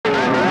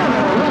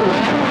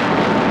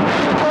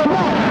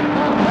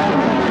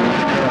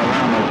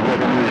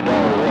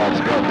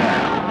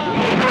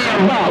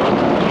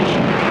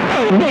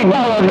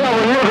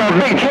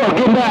big truck,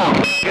 get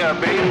down. Yeah,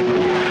 baby.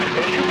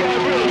 And you got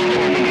real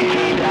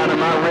estate down in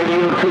my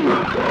radio, too.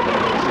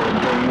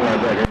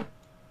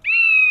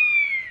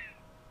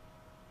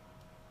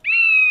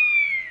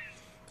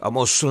 I'm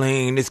gonna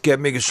sling this cat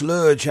make a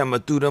sludge hammer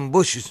through them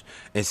bushes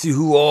and see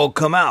who all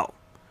come out.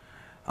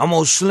 I'm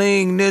gonna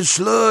sling this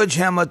sludge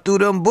hammer through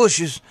them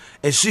bushes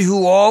and see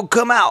who all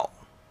come out.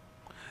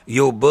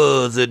 Yo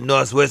buzz at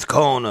northwest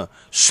corner,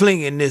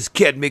 slinging this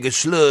cat make a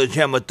sludge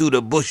hammer through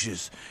the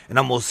bushes, and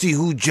I'm gonna see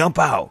who jump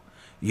out.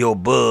 Yo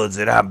buzz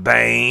at our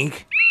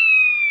bank.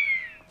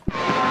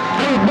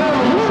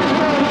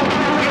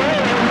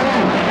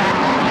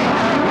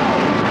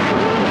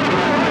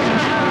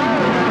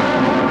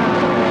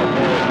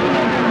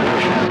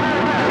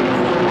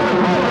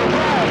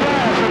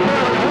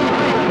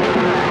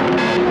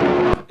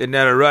 Isn't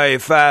that a right?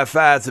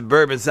 5-5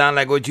 Suburban sound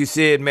like what you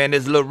said, man.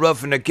 It's a little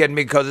rough in the cat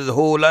maker because there's a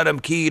whole lot of them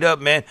keyed up,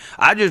 man.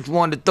 I just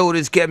wanted to throw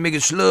this cat maker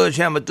sludge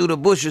hammer through the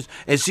bushes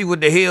and see what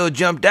the hell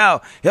jumped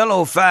out.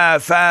 Hello,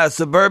 5-5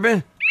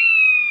 Suburban.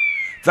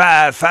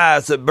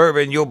 5-5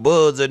 Suburban, your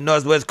buzz at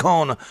northwest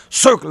corner,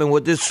 circling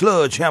with this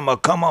sludge hammer.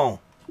 Come on.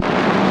 Man,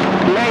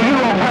 you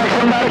gonna pack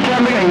somebody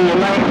cat maker here,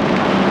 man.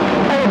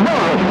 Hey,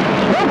 buzz,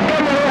 don't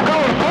tell me what's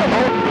going on.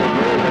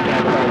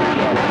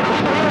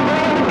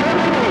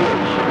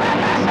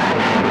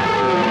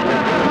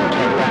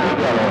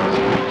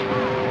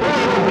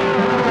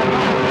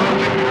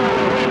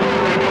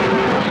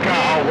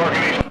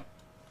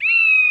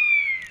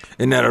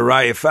 Isn't that a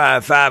riot?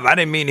 5-5. I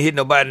didn't mean to hit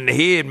nobody in the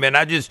head, man.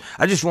 I just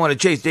want to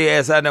chase their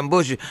ass out of them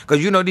bushes.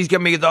 Because you know these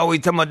cat always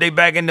talking about they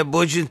back in the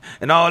bushes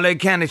and all that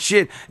kind of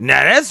shit.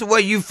 Now that's the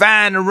way you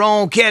find the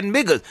wrong cat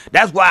niggas.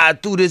 That's why I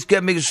threw this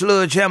cat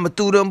sludge hammer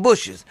through them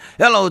bushes.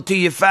 Hello to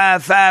you,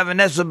 5-5, and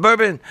that's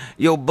Suburban.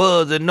 Yo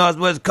buzz at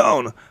northwest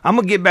corner. I'm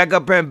going to get back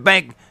up here and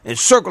bank and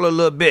circle a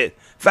little bit.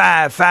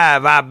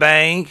 5-5, I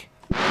bank.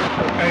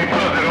 Hey,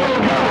 buzz,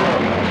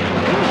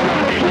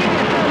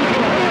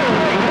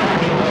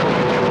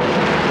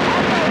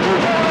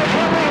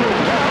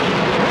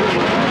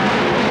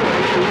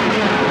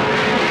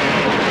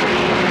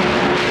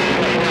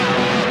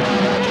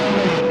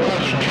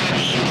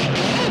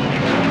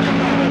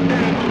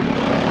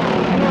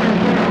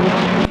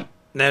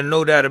 Now,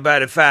 no doubt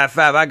about it,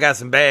 5-5, I got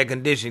some bad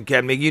condition,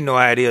 Captain. You know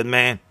how it is,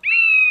 man.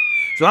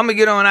 So I'm going to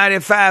get on out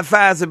of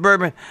 5-5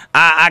 Suburban.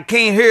 I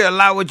can't hear a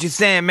lot what you're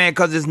saying, man,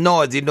 because it's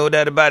noisy. No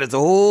doubt about it. It's a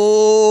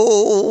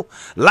whole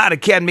lot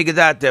of cat niggas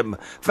out there.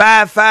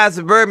 5-5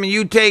 Suburban,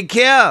 you take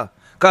care.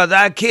 Because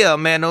I kill,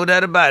 man, no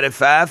doubt about it.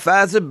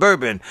 5-5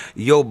 Suburban,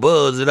 yo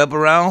buzz it up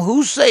around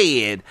who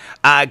said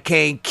I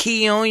can't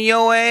key on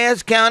your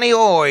ass, County,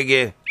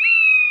 Oregon.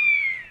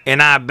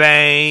 And I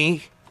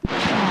bang.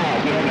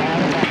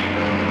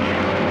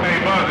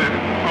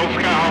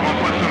 Skyhawk, I'll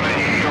put some in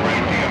your ear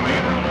right there,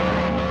 man.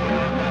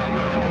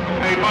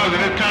 Hey, Buzzy,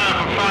 it's time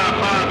for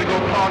 5-5 to go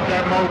park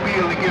that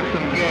mobile and get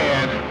some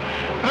gas.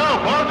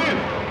 Hello, Buzzy.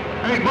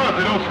 Hey,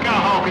 Buzzy, those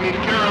Skyhawk in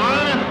East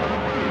Carolinas?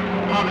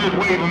 I'm just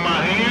waving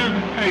my hand.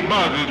 Hey,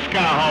 Buzzy, it's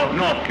Skyhawk,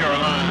 North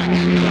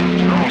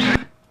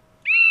Carolina.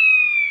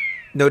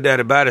 No doubt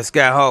about it,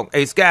 Skyhawk.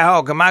 Hey,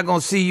 Skyhawk, am I going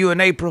to see you in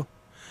April?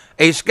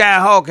 Hey,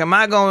 Skyhawk, am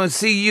I going to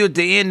see you at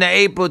the end of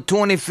April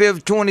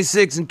 25th,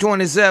 26th, and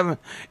 27th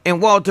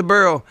in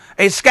Walterboro?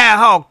 Hey,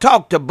 Skyhawk,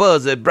 talk to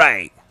Buzz at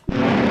Bright. Yeah,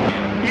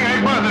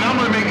 hey, Buzz, I'm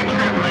going to make a trip,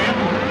 man.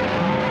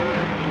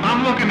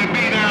 I'm looking to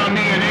be down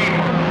there in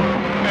April.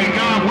 Hey,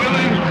 God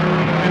willing,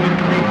 and the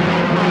creek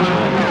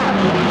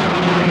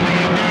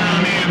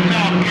down there in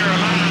South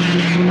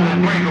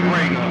Carolina, break.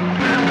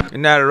 You're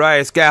not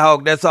right,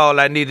 Skyhawk. That's all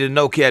I needed to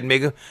know, cat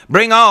nigga.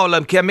 Bring all of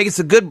them, cat nigga. It's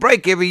a good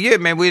break every year,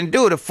 man. We didn't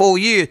do it in 4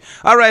 years.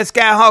 All right,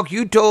 Skyhawk,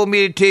 you told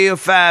me to tell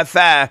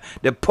 5-5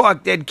 to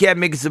park that cat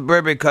nigga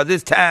Suburban because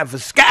it's time for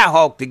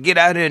Skyhawk to get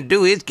out here and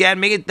do his cat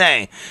nigga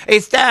thing. Hey,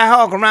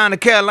 Skyhawk around the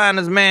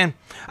Carolinas, man.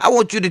 I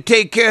want you to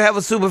take care, have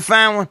a super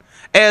fine one.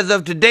 As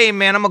of today,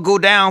 man, I'm going to go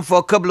down for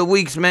a couple of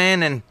weeks,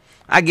 man, and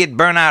I get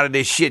burnt out of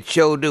this shit,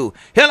 sure do.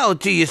 Hello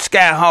to you,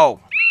 Skyhawk.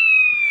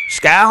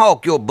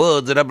 Skyhawk, your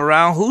buzz it up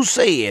around who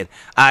said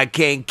I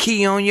can't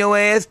key on your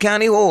ass,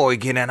 County,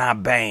 Oregon, and I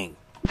bang.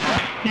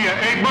 Yeah,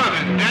 hey, Buzz,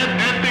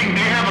 that thing,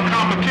 they have a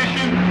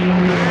competition?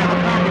 They have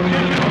a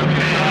competition with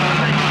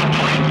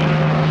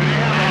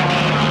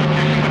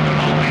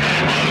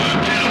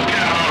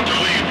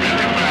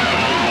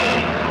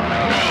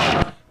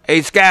Hey,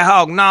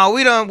 Skyhawk,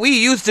 no, we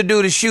used to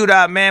do the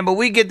shootout, man, but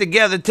we get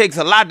together. It takes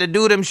a lot to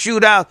do them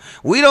shootouts.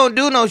 We don't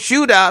do no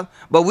shootout,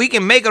 but we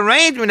can make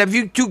arrangement if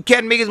you two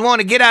cat niggas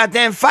want to get out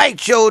there and fight,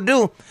 sure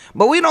do.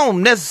 But we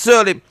don't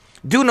necessarily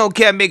do no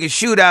cat making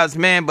shootouts,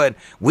 man, but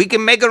we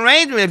can make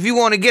arrangement if you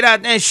want to get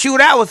out there and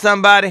shoot out with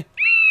somebody.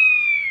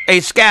 Hey,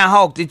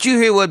 Skyhawk, did you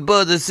hear what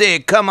Buzzer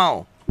said? Come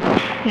on.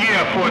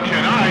 Yeah, Fortune.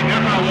 All right,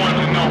 that's what I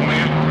wanted to know,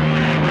 man.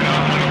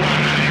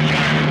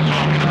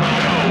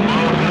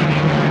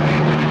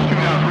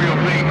 Shootout's real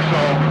big,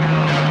 so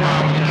that's why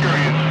I was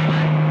curious.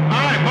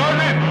 All right,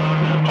 Buzzer.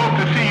 Hope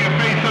to see your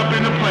face up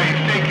in the place.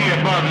 Take care,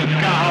 Buzzer.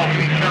 Skyhawk,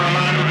 East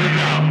Carolinas is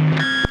out.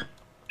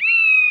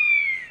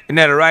 Isn't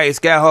that right?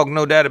 Skyhawk,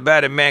 no doubt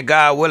about it, man.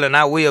 God willing,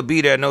 I will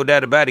be there, no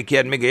doubt about it,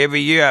 cat nigga. Every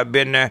year I've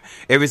been there,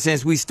 ever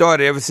since we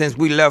started, ever since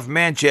we left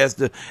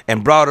Manchester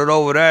and brought it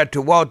over there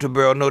to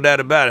Walterboro, no doubt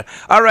about it.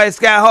 All right,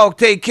 Skyhawk,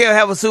 take care.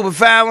 Have a super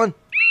fine one.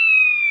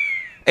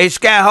 Hey,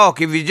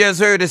 Skyhawk, if you just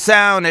heard the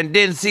sound and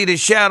didn't see the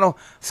shadow,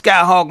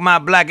 Skyhawk, my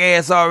black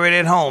ass already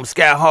at home.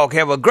 Skyhawk,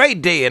 have a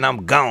great day, and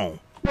I'm gone.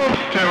 Tell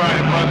right, Buzzin'. All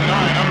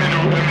right, I'm in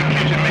the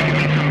kitchen making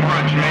me some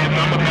brunch, man, so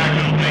I'm gonna back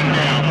this thing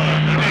down.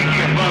 Take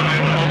care,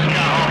 Buzzin'. Old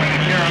Skyhawk in the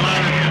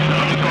Carolinas.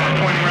 I'm just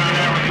on 20 around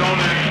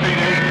Arizona, state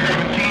of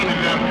 17,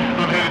 and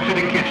I'm headed to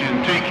the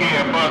kitchen. Take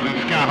care, Buzzin'.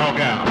 Skyhawk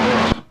out.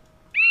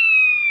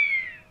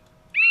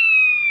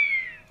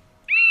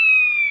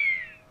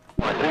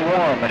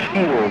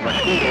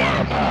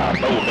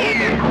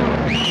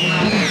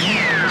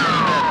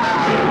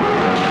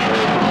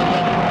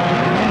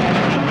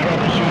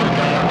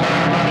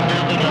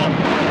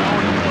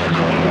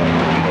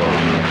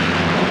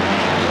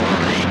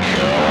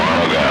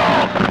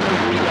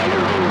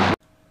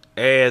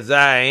 As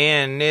I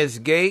end this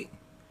gate,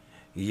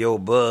 yo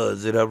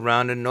buzz it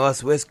around the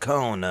northwest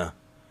corner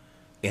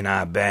in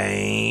our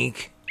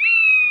bank.